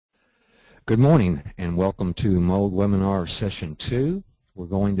Good morning and welcome to Mold Webinar Session 2. We're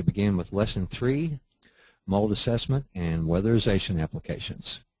going to begin with Lesson 3, Mold Assessment and Weatherization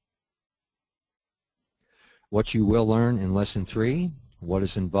Applications. What you will learn in Lesson 3, what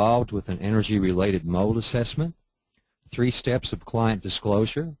is involved with an energy-related mold assessment, 3 steps of client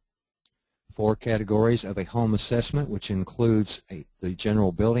disclosure, 4 categories of a home assessment, which includes the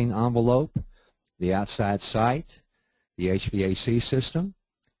general building envelope, the outside site, the HVAC system,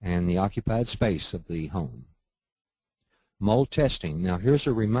 and the occupied space of the home. Mold testing. Now here's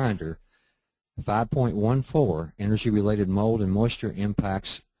a reminder, 5.14, energy-related mold and moisture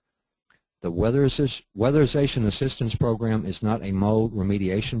impacts. The Weatherization Assistance Program is not a mold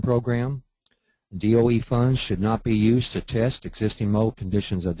remediation program. DOE funds should not be used to test existing mold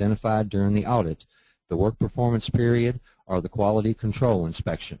conditions identified during the audit, the work performance period, or the quality control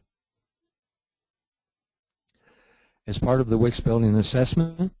inspection. As part of the WICS building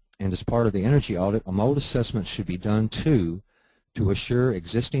assessment and as part of the energy audit, a mold assessment should be done to assure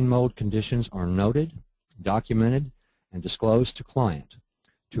existing mold conditions are noted, documented, and disclosed to client,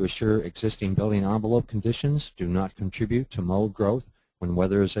 to assure existing building envelope conditions do not contribute to mold growth when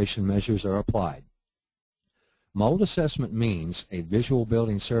weatherization measures are applied. Mold assessment means a visual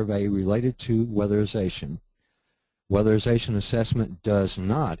building survey related to weatherization. Weatherization assessment does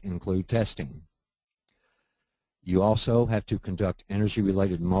not include testing. You also have to conduct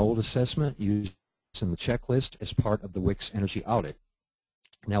energy-related mold assessment using the checklist as part of the WICS energy audit.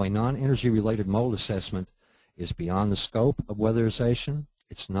 Now, a non-energy related mold assessment is beyond the scope of weatherization.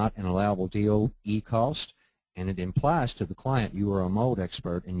 It's not an allowable DOE cost, and it implies to the client you are a mold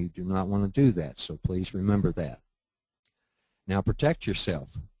expert and you do not want to do that, so please remember that. Now, protect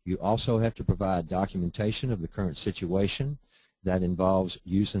yourself. You also have to provide documentation of the current situation. That involves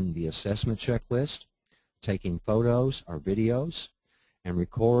using the assessment checklist, taking photos or videos, and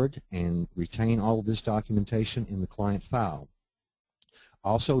record and retain all of this documentation in the client file.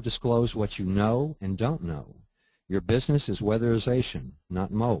 Also disclose what you know and don't know. Your business is weatherization,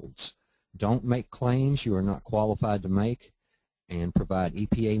 not molds. Don't make claims you are not qualified to make, and provide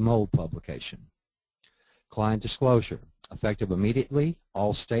EPA mold publication. Client disclosure. Effective immediately,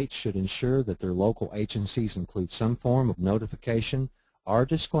 all states should ensure that their local agencies include some form of notification or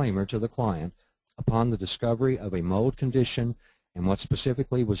disclaimer to the client upon the discovery of a mold condition and what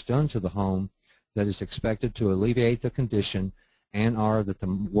specifically was done to the home that is expected to alleviate the condition, and or that the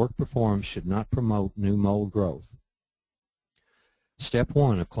work performed should not promote new mold growth. Step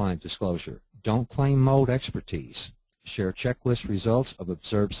 1 of client disclosure. Don't claim mold expertise. Share checklist results of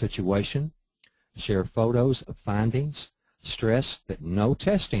observed situation. Share photos of findings. Stress that no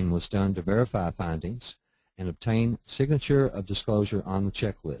testing was done to verify findings, and obtain signature of disclosure on the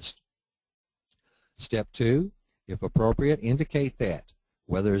checklist. Step 2, if appropriate, indicate that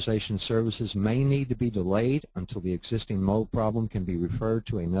weatherization services may need to be delayed until the existing mold problem can be referred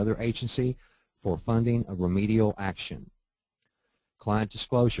to another agency for funding of remedial action. Client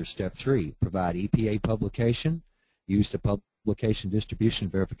disclosure. Step 3, provide EPA publication. Use the publication distribution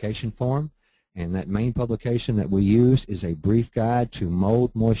verification form, and that main publication that we use is a brief guide to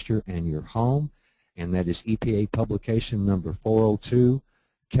mold, moisture, and your home, and that is EPA publication number 402.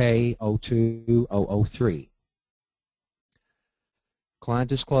 K02003. Client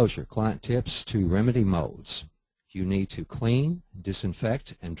disclosure, client tips to remedy molds. You need to clean,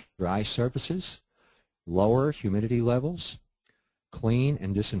 disinfect, and dry surfaces, lower humidity levels, clean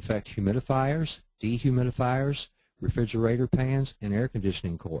and disinfect humidifiers, dehumidifiers, refrigerator pans, and air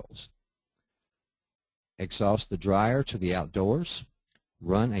conditioning coils. Exhaust the dryer to the outdoors.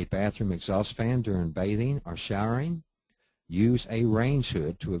 Run a bathroom exhaust fan during bathing or showering. Use a range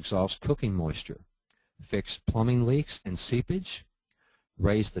hood to exhaust cooking moisture. Fix plumbing leaks and seepage.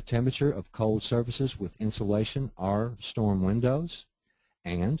 Raise the temperature of cold surfaces with insulation or storm windows.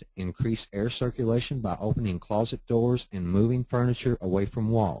 And increase air circulation by opening closet doors and moving furniture away from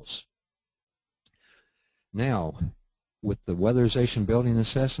walls. Now, with the weatherization building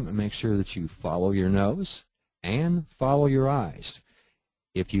assessment, make sure that you follow your nose and follow your eyes.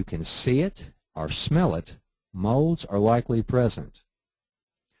 If you can see it or smell it, molds are likely present.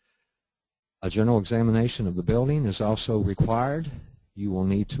 A general examination of the building is also required. You will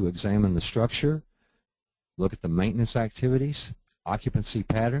need to examine the structure, look at the maintenance activities, occupancy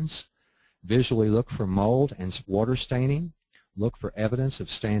patterns, visually look for mold and water staining, look for evidence of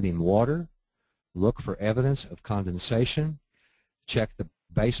standing water, look for evidence of condensation, check the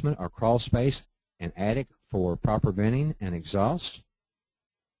basement or crawl space and attic for proper venting and exhaust.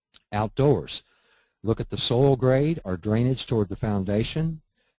 Outdoors. Look at the soil grade or drainage toward the foundation.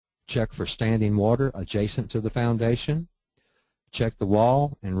 Check for standing water adjacent to the foundation. Check the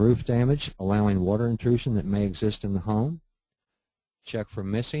wall and roof damage, allowing water intrusion that may exist in the home. Check for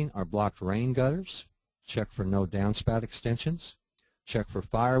missing or blocked rain gutters. Check for no downspout extensions. Check for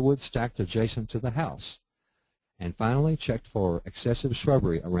firewood stacked adjacent to the house. And finally, check for excessive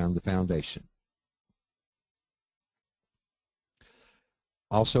shrubbery around the foundation.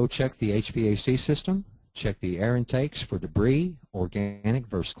 Also check the HVAC system. Check the air intakes for debris, organic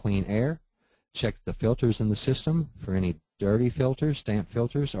versus clean air. Check the filters in the system for any dirty filters, damp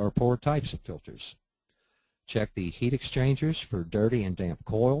filters, or poor types of filters. Check the heat exchangers for dirty and damp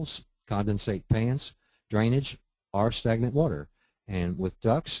coils, condensate pans, drainage, or stagnant water. And with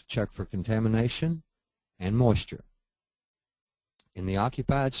ducts, check for contamination and moisture. In the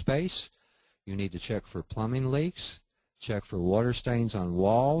occupied space, you need to check for plumbing leaks, check for water stains on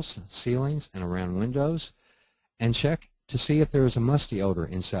walls, ceilings, and around windows, and check to see if there is a musty odor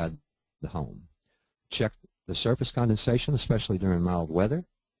inside the home. Check the surface condensation, especially during mild weather.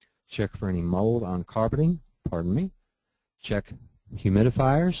 Check for any mold on carpeting, Check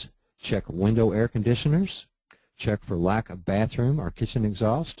humidifiers. Check window air conditioners. Check for lack of bathroom or kitchen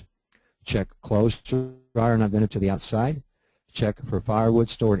exhaust. Check clothes dryer not vented to the outside. Check for firewood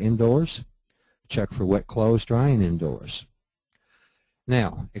stored indoors. Check for wet clothes drying indoors.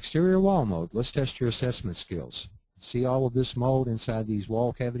 Now, exterior wall mold. Let's test your assessment skills. See all of this mold inside these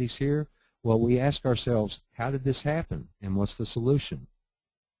wall cavities here? Well, we ask ourselves, how did this happen, and what's the solution?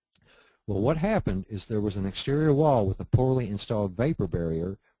 Well, what happened is there was an exterior wall with a poorly installed vapor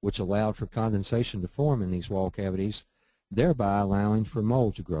barrier which allowed for condensation to form in these wall cavities, thereby allowing for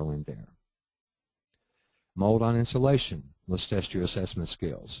mold to grow in there. Mold on insulation. Let's test your assessment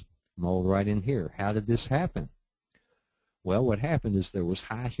skills. Mold right in here. How did this happen? Well, what happened is there was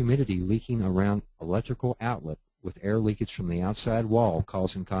high humidity leaking around electrical outlet with air leakage from the outside wall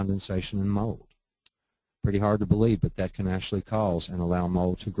causing condensation and mold. Pretty hard to believe, but that can actually cause and allow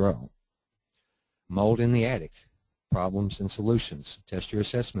mold to grow. Mold in the attic. Problems and solutions. Test your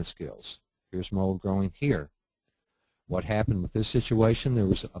assessment skills. Here's mold growing here. What happened with this situation? There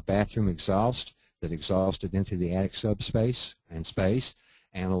was a bathroom exhaust that exhausted into the attic subspace and space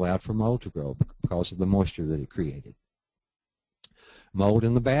and allowed for mold to grow because of the moisture that it created. Mold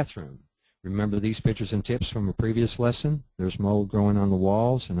in the bathroom. Remember these pictures and tips from a previous lesson? There's mold growing on the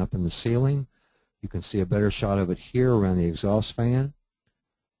walls and up in the ceiling. You can see a better shot of it here around the exhaust fan.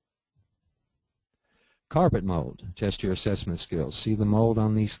 Carpet mold. Test your assessment skills. See the mold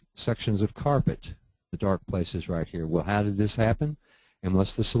on these sections of carpet, the dark places right here. Well, how did this happen, and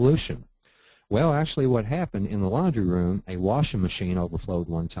what's the solution? Well, actually what happened in the laundry room, a washing machine overflowed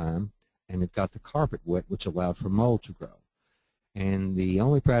one time, and it got the carpet wet, which allowed for mold to grow. And the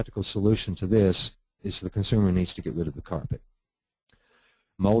only practical solution to this is the consumer needs to get rid of the carpet.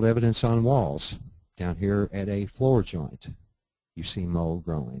 Mold evidence on walls. Down here at a floor joint, you see mold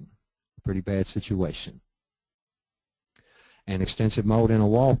growing. A pretty bad situation. And extensive mold in a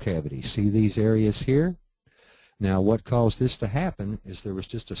wall cavity. See these areas here? Now what caused this to happen is there was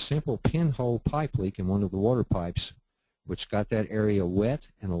just a simple pinhole pipe leak in one of the water pipes which got that area wet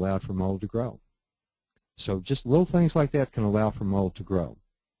and allowed for mold to grow. So just little things like that can allow for mold to grow.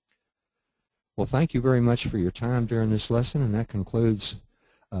 Well, thank you very much for your time during this lesson, and that concludes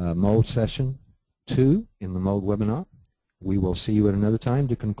mold session 2 in the mold webinar. We will see you at another time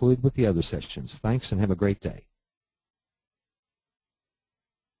to conclude with the other sessions. Thanks and have a great day.